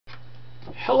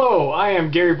Hello, I am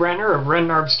Gary Brantner of Red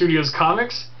Narb Studios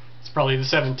Comics. It's probably the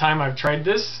 7th time I've tried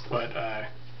this, but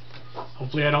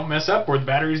hopefully I don't mess up or the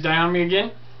batteries die on me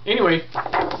again. Anyway,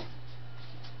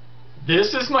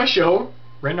 this is my show,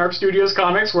 Red Narb Studios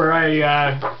Comics, where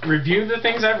I review the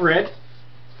things I've read,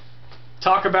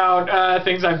 talk about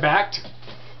things I've backed,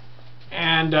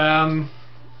 and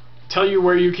tell you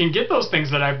where you can get those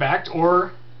things that I've backed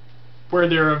or where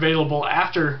they're available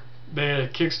after the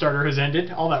Kickstarter has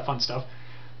ended, all that fun stuff.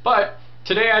 But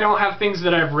today I don't have things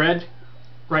that I've read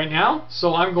right now,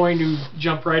 so I'm going to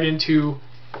jump right into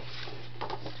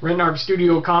Red Narb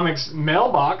Studio Comics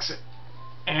mailbox.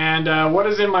 And what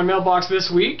is in my mailbox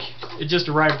this week? It just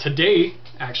arrived today,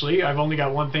 actually. I've only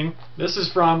got one thing. This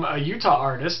is from a Utah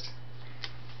artist.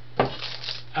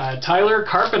 Tyler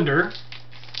Carpenter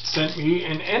sent me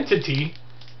an Entity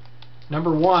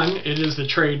 #1. It is the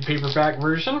trade paperback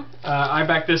version. I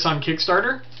backed this on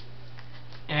Kickstarter.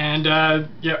 And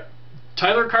yeah,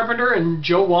 Tyler Carpenter and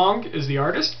Joe Wong is the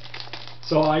artist.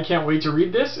 So I can't wait to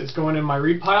read this. It's going in my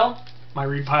read pile. My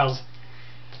read pile's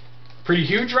pretty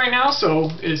huge right now, so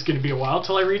it's going to be a while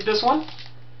till I read this one.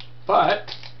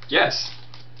 But yes,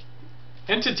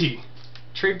 Entity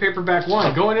trade paperback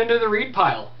 1 going into the read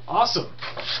pile. Awesome.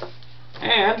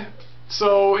 And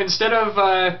so instead of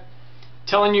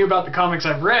telling you about the comics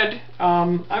I've read,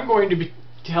 I'm going to be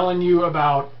telling you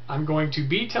about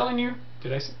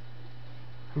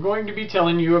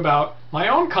my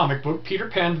own comic book, Peter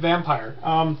Pan the Vampire,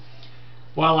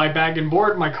 while I bag and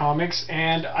board my comics.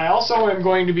 And I also am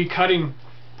going to be cutting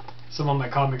some of my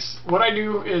comics. What I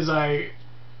do is I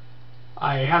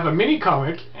have a mini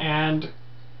comic, and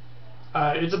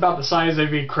it's about the size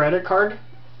of a credit card.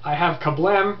 I have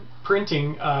Kablam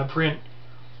printing print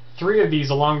 3 of these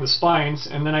along the spines,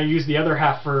 and then I use the other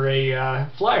half for a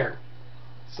flyer.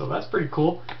 So that's pretty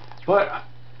cool. But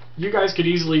you guys could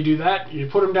easily do that. You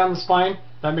put them down the spine.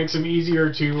 That makes them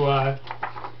easier to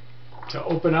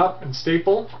open up and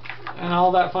staple and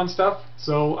all that fun stuff.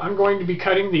 So I'm going to be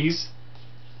cutting these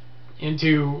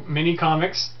into mini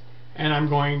comics, and I'm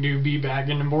going to be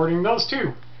bagging and boarding those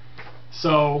too.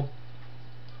 So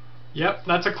yep,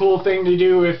 that's a cool thing to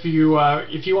do if you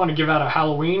want to give out a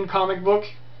Halloween comic book.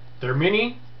 They're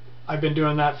mini. I've been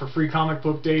doing that for Free Comic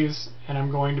Book Days, and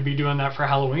I'm going to be doing that for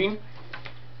Halloween.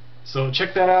 So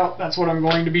check that out. That's what I'm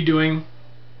going to be doing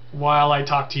while I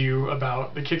talk to you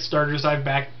about the Kickstarters I've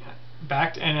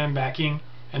backed and am backing,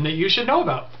 and that you should know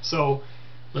about. So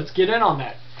let's get in on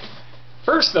that.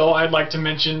 First though, I'd like to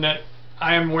mention that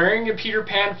I am wearing a Peter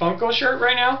Pan Funko shirt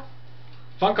right now.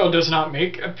 Funko does not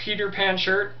make a Peter Pan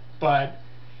shirt, but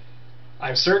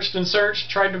I've searched and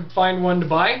searched, tried to find one to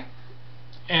buy,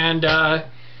 and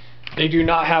they do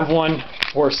not have one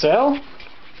for sale.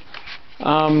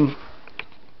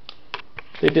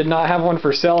 They did not have one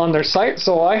for sale on their site,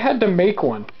 so I had to make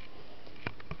one.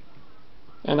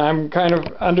 And I'm kind of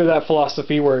under that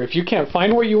philosophy where if you can't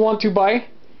find what you want to buy,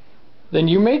 then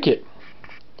you make it.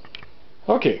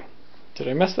 Okay, did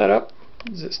I mess that up?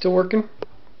 Is it still working?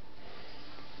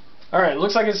 Alright,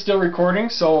 looks like it's still recording,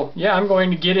 so yeah, I'm going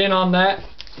to get in on that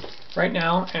right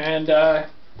now and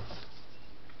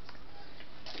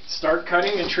start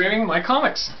cutting and trimming my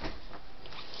comics.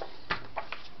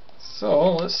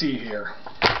 So let's see here.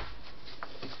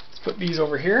 Let's put these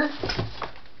over here,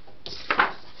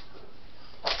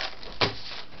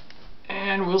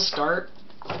 and we'll start.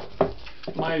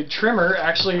 My trimmer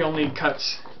actually only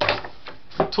cuts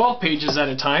 12 pages at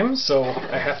a time, so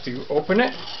I have to open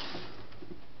it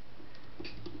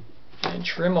and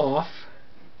trim off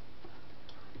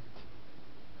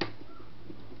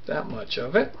that much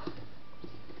of it.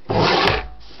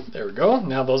 There we go.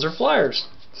 Now those are flyers.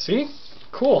 See?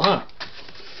 Cool, huh?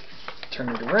 Turn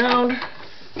it around.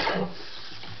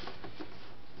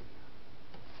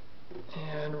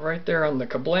 And right there on the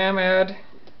Kablam ad.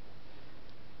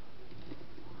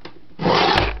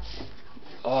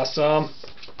 Awesome.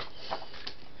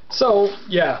 So,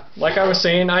 yeah, like I was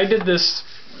saying, I did this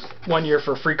one year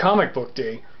for Free Comic Book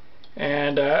Day.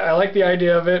 And I like the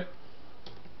idea of it,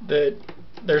 that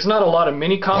there's not a lot of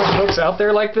mini comic books out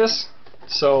there like this.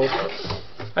 So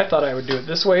I thought I would do it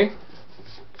this way.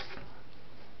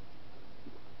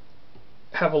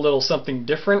 Have a little something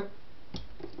different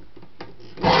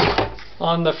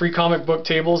on the free comic book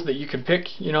tables that you can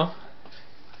pick, you know,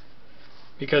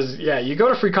 because yeah, you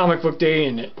go to Free Comic Book Day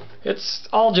and it's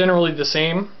all generally the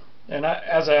same, and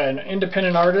as an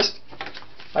independent artist,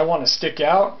 I want to stick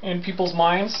out in people's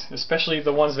minds, especially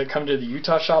the ones that come to the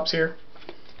Utah shops here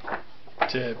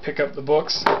to pick up the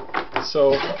books.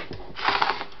 So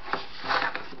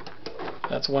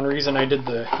that's one reason I did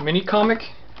the mini comic.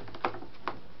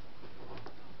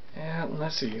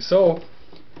 let's see. So,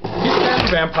 Peter Pan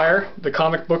the Vampire, the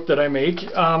comic book that I make.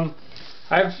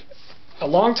 A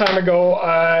long time ago,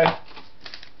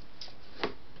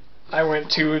 I went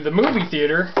to the movie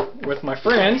theater with my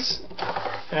friends,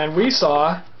 and we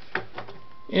saw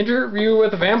Interview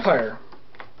with a Vampire.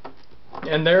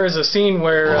 And there is a scene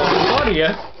where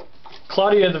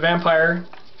Claudia the vampire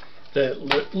that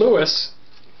Lewis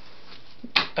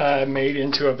made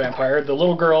into a vampire, the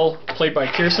little girl played by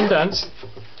Kirsten Dunst,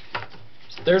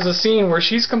 there's a scene where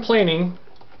she's complaining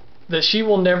that she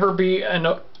will never be an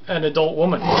adult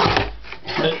woman.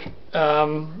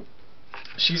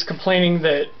 She's complaining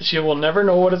that she will never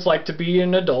know what it's like to be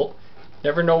an adult,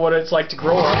 never know what it's like to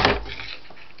grow up.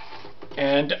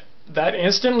 And that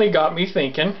instantly got me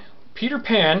thinking, Peter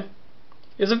Pan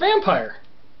is a vampire.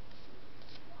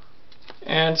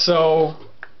 And so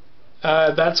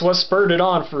that's what spurred it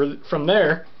on from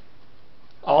there.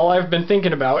 All I've been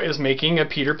thinking about is making a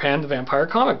Peter Pan the Vampire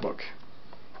comic book.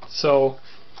 So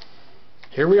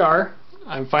here we are.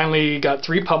 I finally got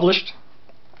 3 published,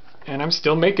 and I'm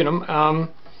still making them.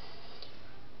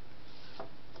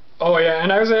 Oh yeah,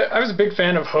 and I was a big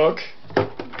fan of Hook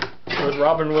with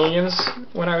Robin Williams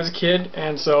when I was a kid,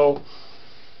 and so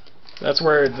that's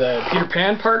where the Peter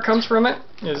Pan part comes from. It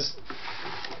is,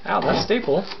 ow, that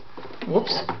staple,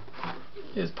 whoops,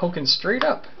 is poking straight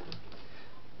up.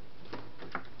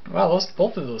 Wow,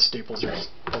 both of those staples are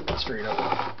poking straight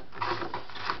up.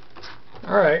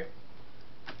 Alright.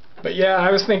 But yeah, I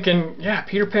was thinking, yeah,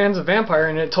 Peter Pan's a vampire,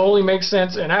 and it totally makes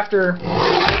sense. And after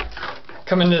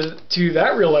coming to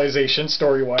that realization,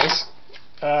 story-wise,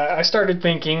 I started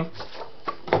thinking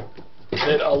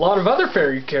that a lot of other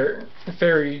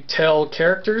fairy tale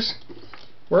characters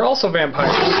were also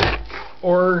vampires,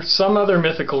 or some other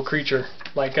mythical creature,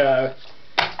 like the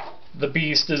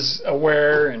Beast is a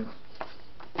were, and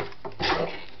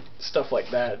stuff like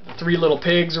that. The 3 Little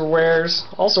Pigs are wares.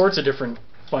 All sorts of different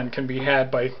fun can be had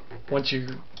by once you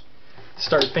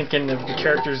start thinking of the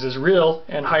characters as real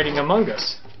and hiding among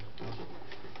us.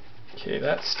 Okay,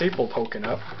 that staple poking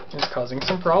up is causing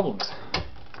some problems.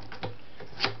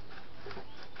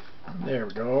 There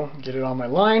we go. Get it on my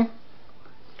line.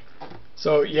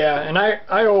 So yeah, and I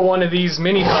owe one of these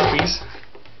mini copies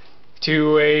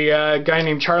to a guy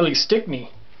named Charlie Stickney,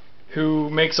 who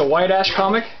makes a White Ash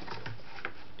comic.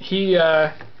 He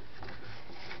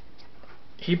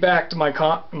backed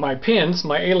my pins,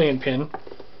 my alien pin,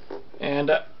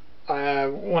 and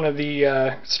one of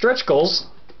the stretch goals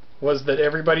was that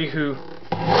everybody who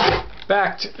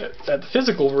backed at the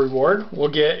physical reward will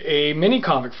get a mini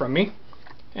comic from me.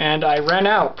 And I ran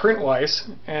out print-wise,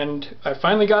 and I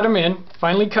finally got them in,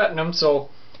 finally cutting them, so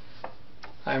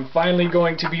I'm finally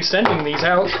going to be sending these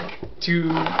out to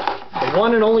the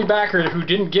one and only backer who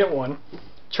didn't get one,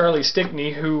 Charlie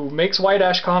Stickney, who makes White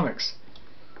Ash comics.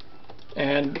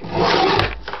 And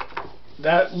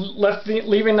that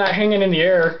leaving that hanging in the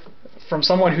air from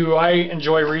someone who I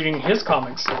enjoy reading his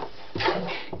comics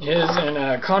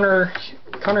and Connor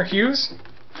Hughes,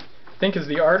 I think, is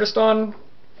the artist on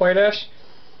White Ash.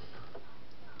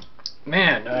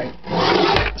 Man,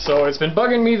 so it's been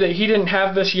bugging me that he didn't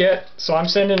have this yet, so I'm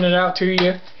sending it out to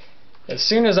you as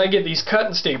soon as I get these cut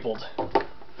and stapled.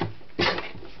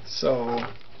 So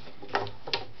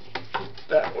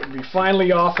that would be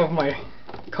finally off of my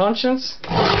conscience.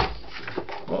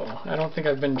 Well, I don't think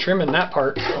I've been trimming that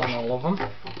part on all of them.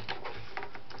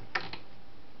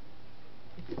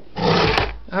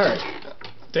 Alright.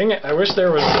 Dang it, I wish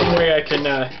there was some way I can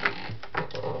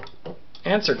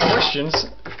answer questions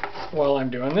while I'm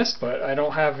doing this, but I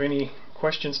don't have any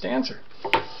questions to answer.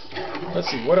 Let's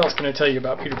see, what else can I tell you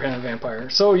about Peter Pan the Vampire?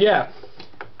 So yeah,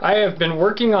 I have been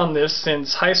working on this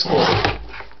since high school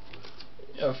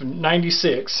of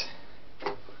 '96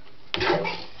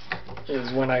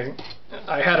 is when I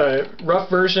had a rough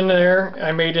version there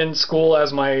I made in school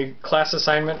as my class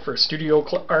assignment for studio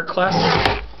art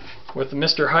class with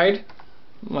Mr. Hyde,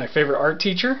 my favorite art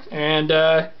teacher, and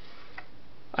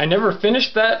I never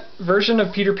finished that version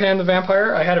of Peter Pan the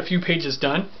Vampire. I had a few pages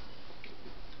done,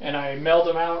 and I mailed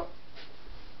them out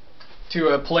to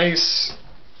a place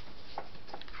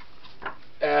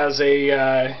as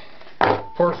a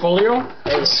portfolio.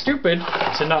 I was stupid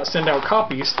to not send out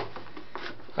copies.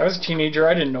 I was a teenager,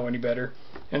 I didn't know any better.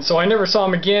 And so I never saw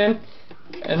them again,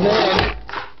 and then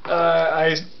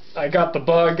I got the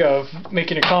bug of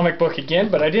making a comic book again,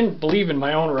 but I didn't believe in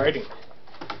my own writing.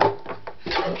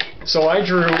 So I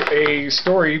drew a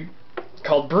story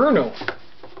called Bruno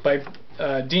by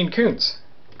Dean Koontz.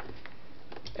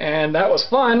 And that was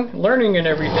fun, learning and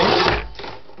everything,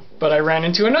 but I ran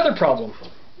into another problem.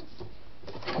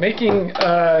 Making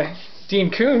Dean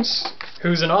Koontz,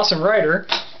 who's an awesome writer,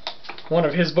 one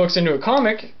of his books into a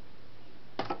comic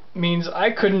means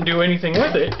I couldn't do anything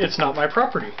with it. It's not my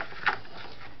property.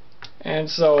 And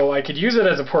so I could use it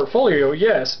as a portfolio,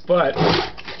 yes, but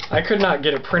I could not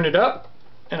get it printed up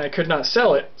and I could not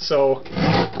sell it. So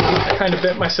I kind of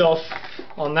bit myself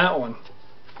on that one.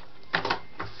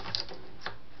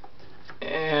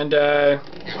 And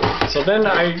so then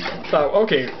I thought,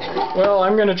 okay, well,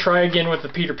 I'm going to try again with the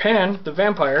Peter Pan, the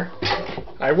vampire.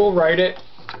 I will write it.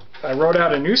 I wrote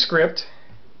out a new script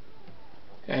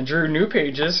and drew new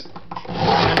pages,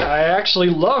 and I actually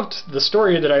loved the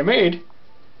story that I made.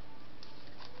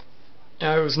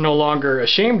 I was no longer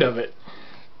ashamed of it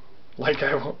like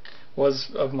I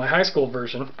was of my high school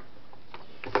version.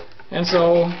 And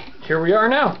so here we are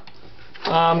now.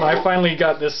 I finally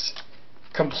got this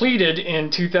completed in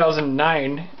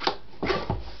 2009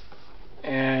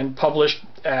 and published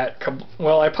at,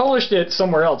 well, I published it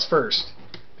somewhere else first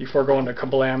before going to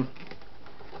Kablam.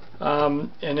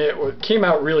 And it came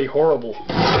out really horrible.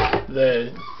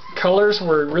 The colors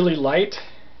were really light,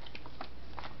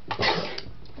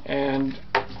 and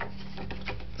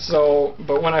so,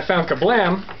 but when I found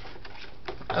Kablam,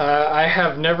 I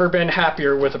have never been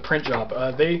happier with a print job.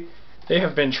 They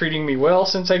have been treating me well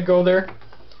since I'd go there,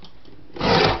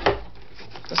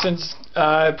 since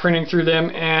printing through them,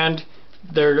 and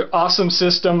their awesome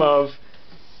system of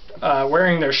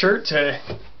wearing their shirt to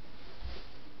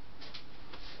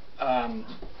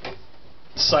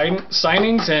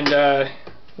signings and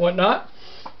whatnot.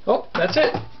 Oh, that's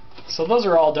it. So those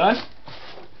are all done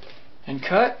and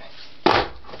cut.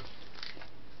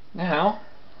 Now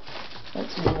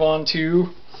let's move on to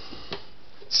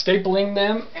stapling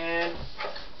them and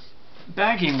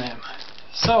bagging them.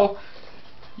 So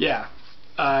yeah,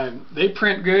 they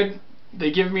print good.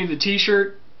 They give me the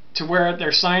t-shirt to wear at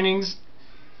their signings,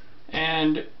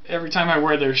 and every time I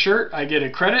wear their shirt I get a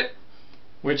credit,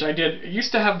 which I did. I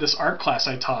used to have this art class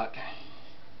I taught.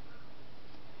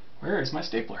 Where is my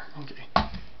stapler? Okay.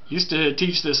 Used to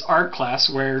teach this art class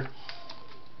where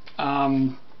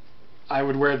I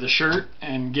would wear the shirt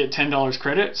and get $10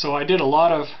 credit. So I did a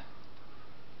lot of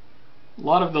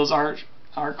those art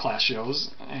class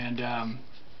shows, and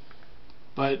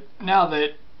but now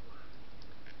that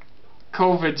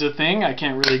COVID's a thing, I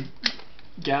can't really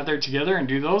gather together and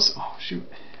do those. Oh shoot.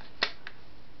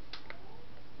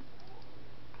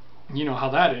 You know how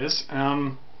that is.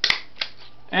 And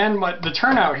the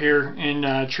turnout here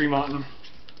in Tremont,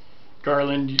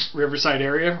 Garland, Riverside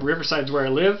area. Riverside's where I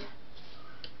live.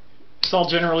 It's all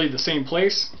generally the same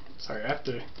place. Sorry, I have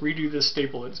to redo this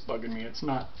staple. It's bugging me. It's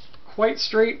not quite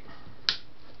straight.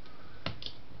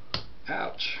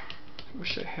 Ouch. I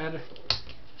wish I had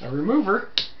a remover,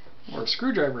 or a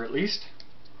screwdriver at least.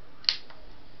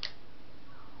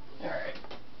 Alright.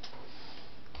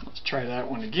 Let's try that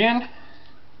one again.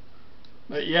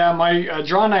 But yeah, my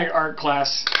Draw Night art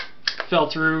class fell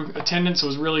through. Attendance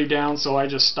was really down, so I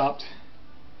just stopped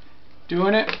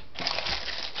doing it.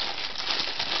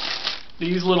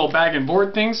 These little bag and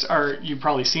board things are, you've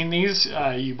probably seen these.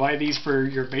 You buy these for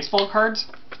your baseball cards.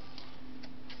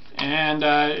 And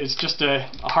it's just a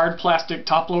hard plastic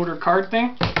top loader card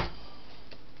thing.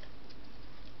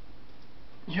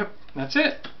 Yep, that's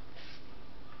it.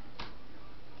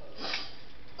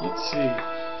 Let's see.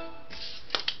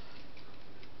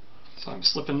 So I'm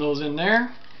slipping those in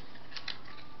there.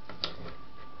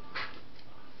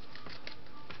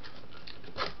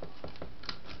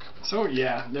 So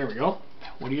yeah, there we go.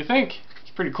 What do you think?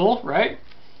 It's pretty cool, right?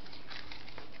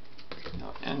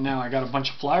 And now I got a bunch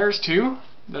of flyers too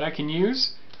that I can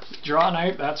use. Draw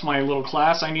Night, that's my little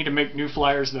class. I need to make new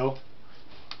flyers though.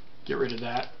 Get rid of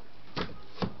that.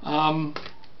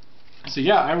 So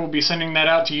yeah, I will be sending that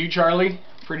out to you, Charlie,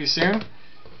 pretty soon.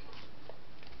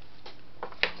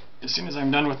 As soon as I'm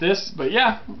done with this. But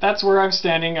yeah, that's where I'm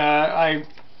standing. I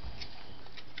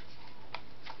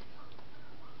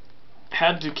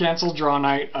had to cancel Draw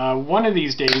Night. One of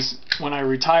these days, when I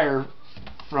retire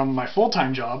from my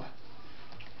full-time job,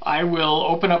 I will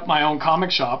open up my own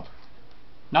comic shop.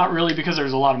 Not really because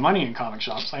there's a lot of money in comic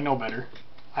shops. I know better.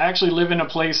 I actually live in a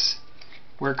place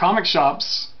where comic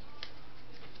shops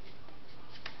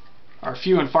are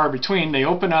few and far between. They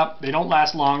open up, they don't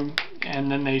last long,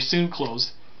 and then they soon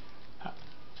close.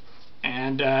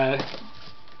 And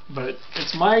but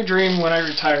it's my dream when I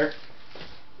retire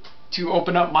to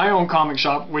open up my own comic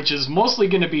shop, which is mostly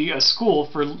going to be a school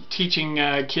for teaching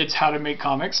kids how to make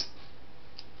comics.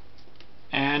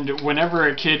 And whenever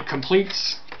a kid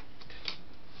completes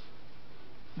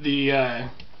the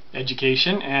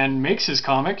education and makes his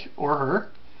comic, or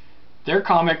her, their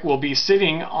comic will be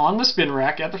sitting on the spin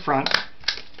rack at the front,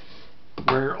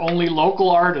 where only local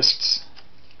artists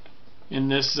in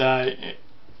this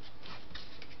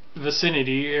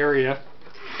vicinity area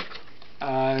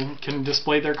can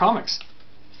display their comics.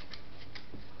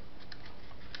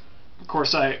 Of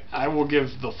course, I will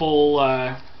give the full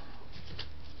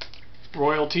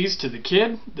royalties to the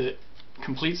kid that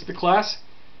completes the class.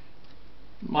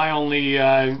 My only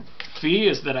fee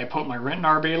is that I put my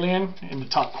Rintenarb alien in the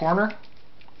top corner.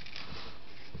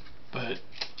 But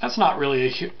that's not really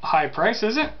a high price,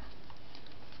 is it?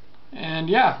 And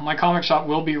yeah, my comic shop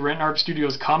will be Rintenarb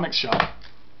Studios Comics Shop.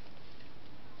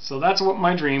 So that's what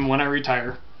my dream when I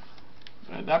retire.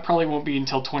 That probably won't be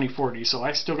until 2040, so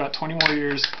I still got 20 more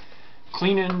years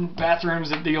cleaning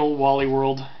bathrooms at the old Wally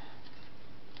World.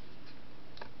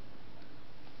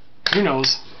 Who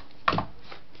knows?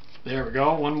 There we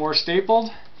go, one more stapled.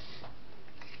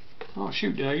 Oh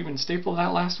shoot, did I even staple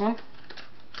that last one?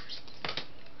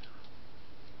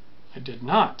 I did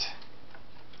not.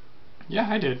 Yeah,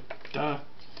 I did. Duh.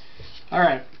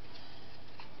 Alright.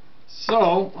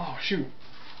 So, oh shoot.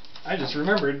 I just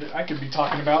remembered I could be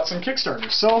talking about some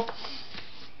Kickstarters. So,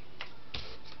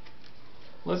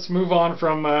 let's move on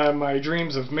from my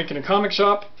dreams of making a comic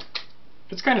shop.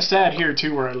 It's kind of sad here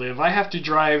too where I live. I have to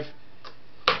drive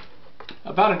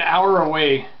about an hour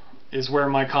away is where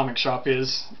my comic shop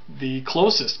is. The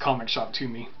closest comic shop to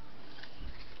me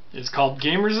is called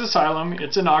Gamers Asylum.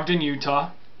 It's in Ogden,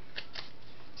 Utah.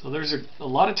 So there's a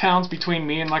lot of towns between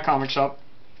me and my comic shop.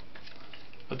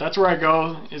 But that's where I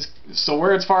go. So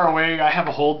where it's far away, I have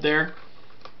a hold there.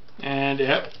 And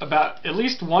about at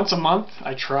least once a month,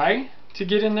 I try to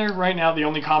get in there. Right now, the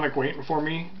only comic waiting for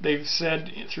me, they've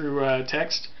said through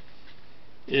text,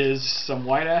 is some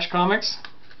White Ash comics.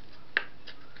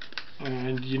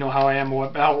 And you know how I am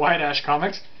about White Ash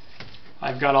comics.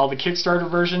 I've got all the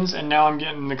Kickstarter versions, and now I'm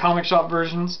getting the comic shop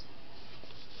versions.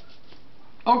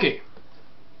 Okay,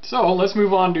 so let's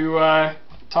move on to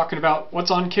talking about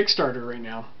what's on Kickstarter right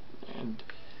now. And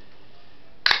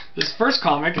this first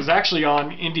comic is actually on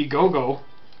Indiegogo.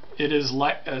 It is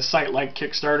a site like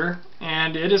Kickstarter,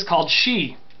 and it is called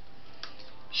She.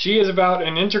 She is about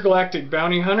an intergalactic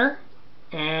bounty hunter,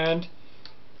 and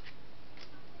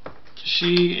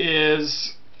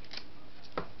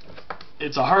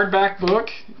it's a hardback book.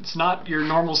 It's not your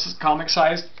normal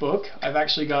comic-sized book. I've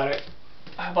actually got it.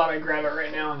 I thought I'd grab it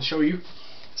right now and show you.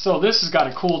 So this has got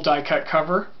a cool die-cut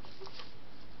cover.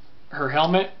 Her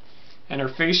helmet and her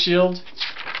face shield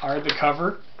are the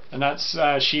cover, and that's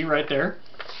She right there.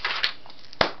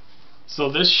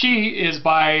 So this She is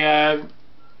by,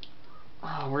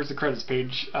 where's the credits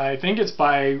page? I think it's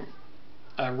by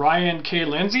Ryan K.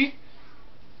 Lindsay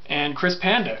and Chris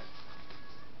Panda.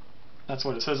 That's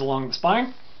what it says along the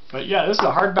spine. But yeah, this is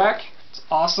a hardback. It's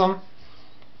awesome.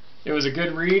 It was a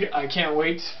good read. I can't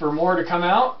wait for more to come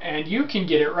out, and you can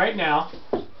get it right now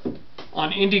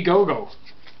on Indiegogo.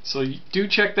 So do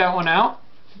check that one out.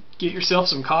 Get yourself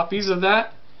some copies of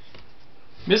that.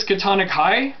 Miskatonic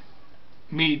High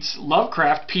meets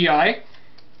Lovecraft P.I.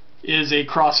 is a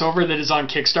crossover that is on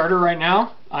Kickstarter right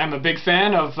now. I'm a big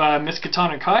fan of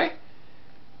Miskatonic High,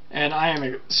 and I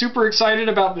am super excited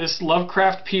about this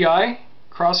Lovecraft P.I.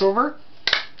 crossover.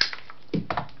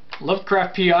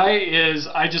 Lovecraft P.I. is,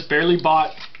 I just barely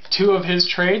bought 2 of his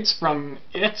trades from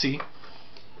Etsy,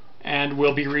 and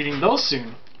we'll be reading those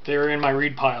soon. They're in my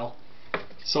read pile.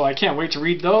 So I can't wait to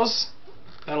read those.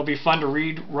 That'll be fun to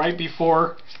read right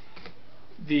before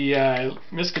the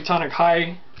Miskatonic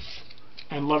High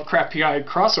and Lovecraft P.I.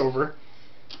 crossover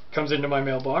comes into my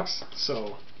mailbox.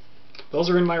 So those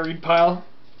are in my read pile.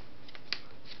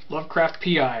 Lovecraft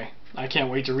P.I. I can't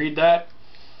wait to read that.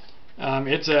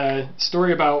 It's a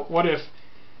story about what if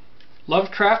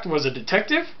Lovecraft was a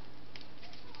detective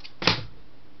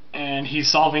and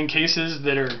he's solving cases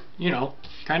that are, you know,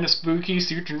 kind of spooky,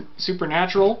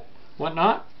 supernatural,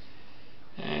 whatnot.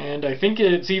 And I think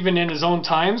it's even in his own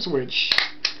times, which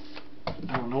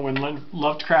I don't know when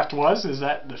Lovecraft was. Is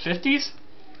that the 50s?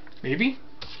 Maybe.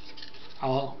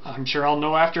 I'm sure I'll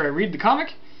know after I read the comic.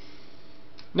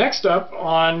 Next up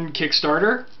on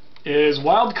Kickstarter is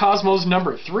Wild Cosmos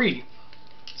number 3.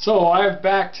 So I've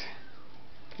backed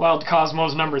Wild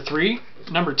Cosmos number 3.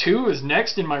 Number 2 is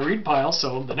next in my read pile,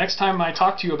 so the next time I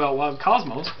talk to you about Wild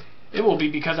Cosmos, it will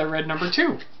be because I read number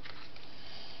 2.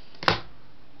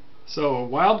 So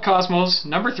Wild Cosmos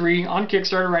number 3 on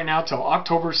Kickstarter right now till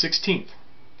October 16th.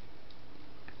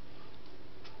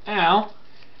 Now,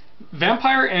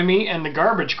 Vampire Emmy and the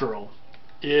Garbage Girl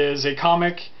is a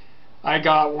comic I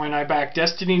got when I backed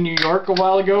Destiny New York a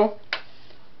while ago.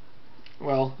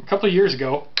 Well, a couple of years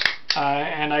ago.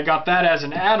 And I got that as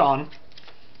an add-on.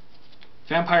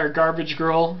 Vampire Garbage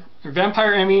Girl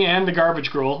Vampire Emmy and The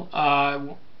Garbage Girl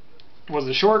was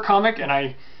a short comic, and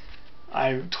I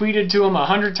tweeted to him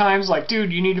 100 times, like,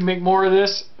 dude, you need to make more of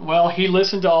this. Well, he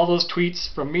listened to all those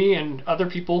tweets from me and other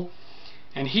people,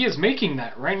 and he is making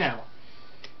that right now.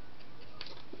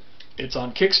 It's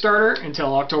on Kickstarter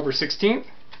until October 16th.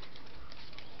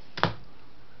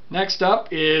 Next up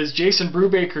is Jason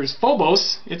Brubaker's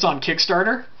Phobos. It's on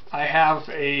Kickstarter. I have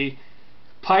a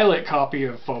pilot copy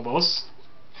of Phobos,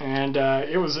 and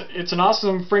it's an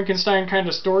awesome Frankenstein kind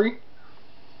of story.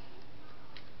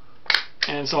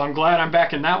 And so I'm glad I'm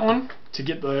back in that one to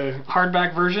get the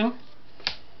hardback version.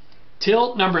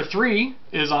 Till number 3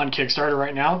 is on Kickstarter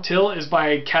right now. Till is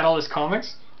by Catalyst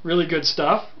Comics. Really good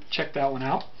stuff. Check that one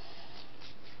out.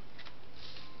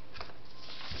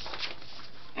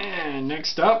 And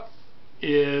next up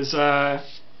is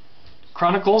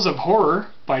Chronicles of Horror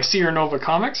by Sierra Nova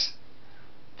Comics.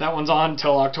 That one's on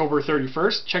till October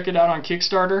 31st. Check it out on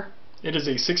Kickstarter. It is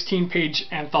a 16-page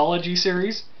anthology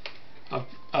series of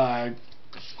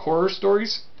horror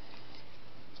stories.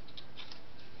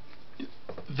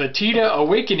 Vetida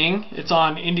Awakening, it's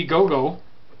on Indiegogo.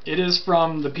 It is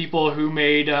from the people who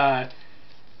made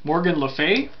Morgan Le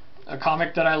Fay, a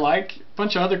comic that I like. A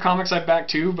bunch of other comics I backed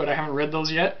too, but I haven't read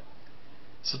those yet.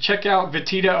 So check out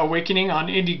Vetida Awakening on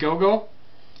Indiegogo.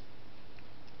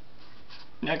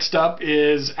 Next up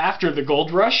is After the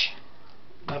Gold Rush.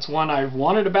 That's one I've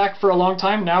wanted to back for a long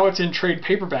time. Now it's in trade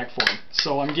paperback form.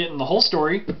 So I'm getting the whole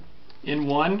story in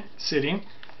one sitting.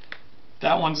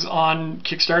 That one's on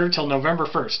Kickstarter till November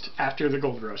 1st, After the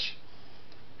Gold Rush.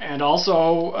 And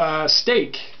also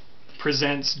Stake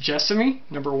presents Jessamy,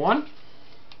 number 1.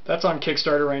 That's on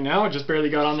Kickstarter right now. It just barely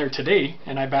got on there today,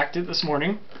 and I backed it this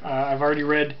morning. I've already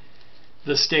read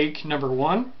The Stake number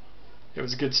 1. It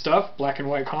was good stuff. Black and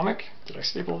white comic. Did I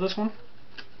staple this one?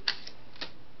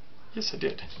 Yes, I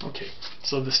did. Okay.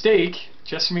 So The Stake,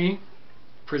 The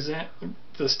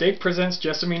Stake presents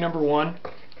Jessamy number 1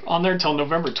 on there until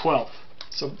November 12th.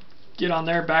 So get on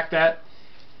there, back that.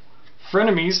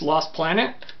 Frenemies, Lost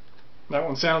Planet. That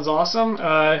one sounds awesome.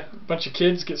 A bunch of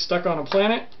kids get stuck on a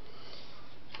planet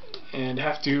and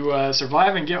have to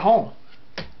survive and get home.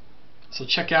 So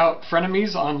check out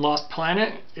Frenemies on Lost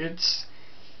Planet. It's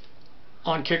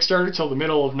on Kickstarter till the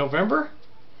middle of November.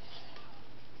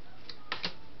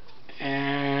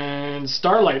 And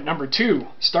Starlight number 2.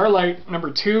 Starlight number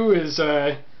 2 is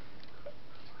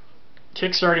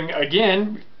kickstarting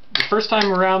again. The first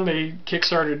time around they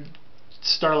kickstarted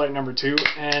Starlight number 2,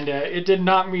 and it did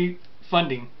not meet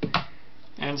funding.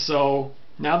 And so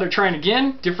now they're trying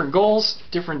again, different goals,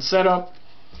 different setup,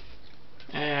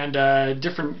 and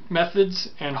different methods,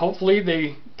 and hopefully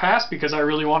they pass, because I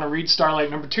really want to read Starlight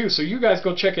number 2. So you guys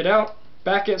go check it out,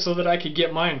 back it so that I could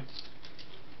get mine.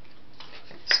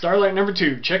 Starlight number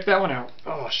 2, check that one out.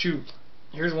 Oh shoot,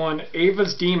 here's one,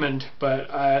 Ava's Demon, but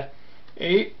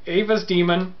Ava's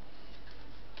Demon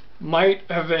might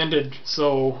have ended,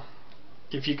 so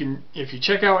if you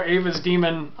check out Ava's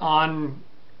Demon on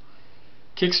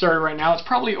Kickstarter right now, it's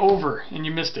probably over and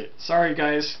you missed it. Sorry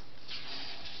guys.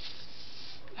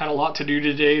 Had a lot to do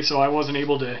today, so I wasn't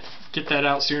able to get that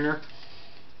out sooner.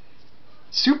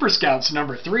 Super Scouts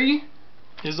number 3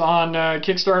 is on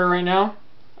Kickstarter right now.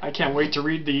 I can't wait to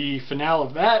read the finale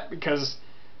of that, because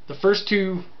the first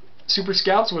 2 Super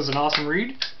Scouts was an awesome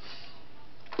read.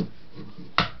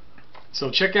 So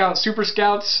check out Super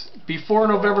Scouts before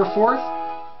November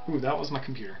 4th. Ooh, that was my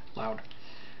computer. Loud.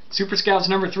 Super Scouts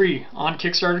number 3 on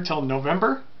Kickstarter till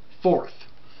November 4th.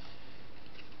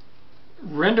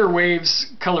 Render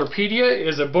Waves Colorpedia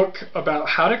is a book about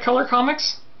how to color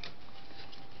comics.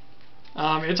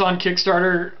 It's on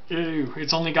Kickstarter. Ew,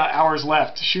 it's only got hours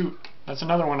left. Shoot, that's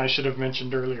another one I should have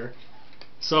mentioned earlier.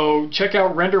 So check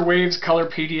out Render Waves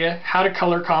Colorpedia, how to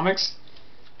color comics,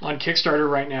 on Kickstarter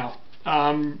right now.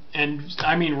 And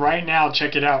I mean right now,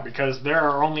 check it out, because there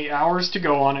are only hours to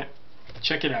go on it.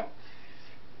 Check it out.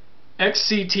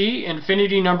 XCT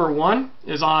Infinity number 1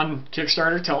 is on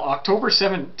Kickstarter till October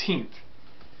 17th.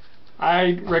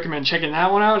 I recommend checking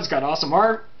that one out. It's got awesome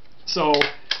art. So a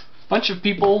bunch of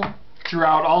people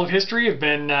throughout all of history have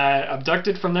been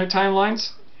abducted from their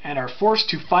timelines and are forced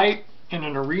to fight in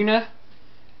an arena,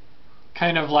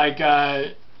 kind of like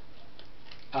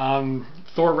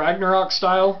Thor Ragnarok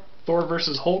style, Thor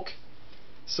versus Hulk.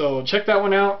 So check that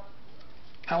one out.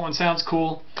 That one sounds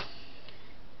cool.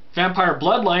 Vampire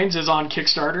Bloodlines is on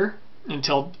Kickstarter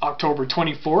until October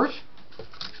 24th.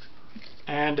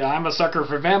 And I'm a sucker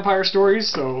for vampire stories,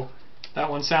 so that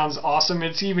one sounds awesome.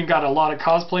 It's even got a lot of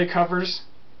cosplay covers.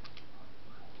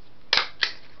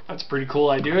 That's a pretty cool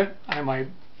idea. I might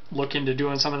look into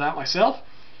doing some of that myself.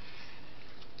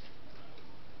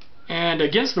 And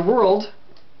Against the World,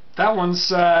 that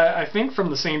one's I think from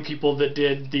the same people that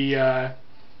did the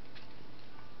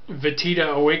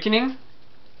Vegeta Awakening.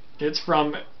 It's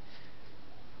from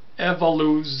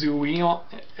Evoluzion.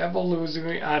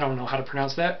 I don't know how to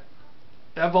pronounce that.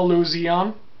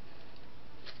 Evoluzion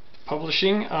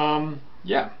Publishing.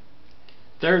 Yeah,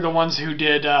 they're the ones who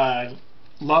did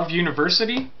Love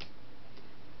University.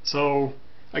 So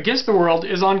Against the World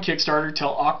is on Kickstarter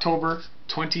till October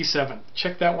 27th.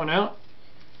 Check that one out.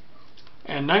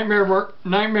 And Nightmare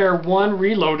 1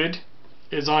 Reloaded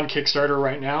is on Kickstarter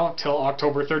right now till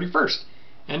October 31st.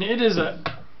 And it is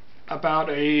about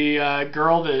a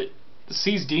girl that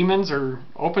sees demons or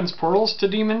opens portals to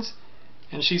demons,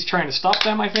 and she's trying to stop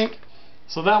them, I think.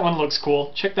 So that one looks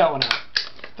cool. Check that one out.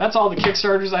 That's all the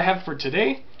Kickstarters I have for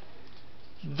today.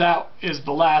 That is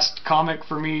the last comic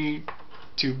for me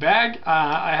to bag.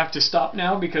 I have to stop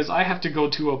now because I have to go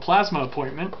to a plasma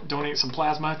appointment, donate some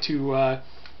plasma to a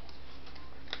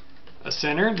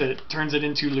center that turns it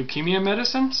into leukemia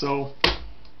medicine. So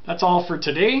that's all for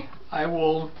today. I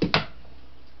will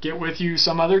get with you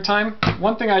some other time.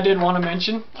 One thing I did want to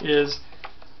mention is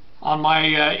on my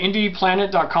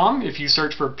indieplanet.com, if you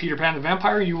search for Peter Pan the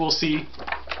Vampire, you will see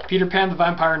Peter Pan the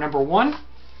Vampire #1,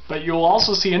 but you'll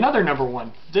also see another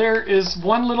 #1. There is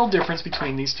one little difference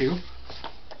between these two.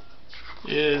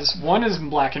 One is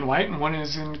in black and white and one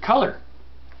is in color.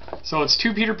 So it's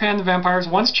two Peter Pan the Vampires.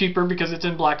 One's cheaper because it's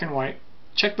in black and white.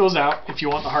 Check those out if you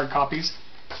want the hard copies.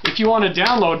 If you want to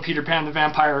download Peter Pan the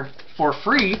Vampire for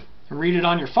free and read it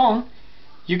on your phone,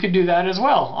 you could do that as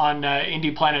well on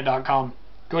indieplanet.com.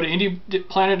 Go to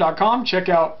indieplanet.com, check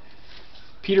out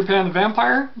Peter Pan the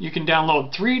Vampire. You can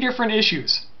download 3 different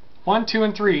issues, 1, 2,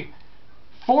 and 3,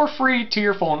 for free to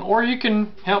your phone, or you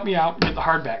can help me out and get the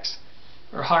hardbacks,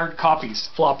 or hard copies,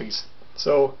 floppies.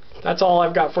 So that's all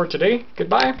I've got for today.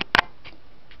 Goodbye.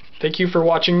 Thank you for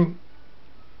watching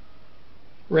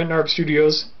Rentenarb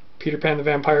Studios, Peter Pan the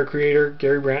Vampire creator,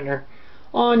 Gary Brantner,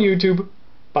 on YouTube.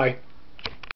 Bye.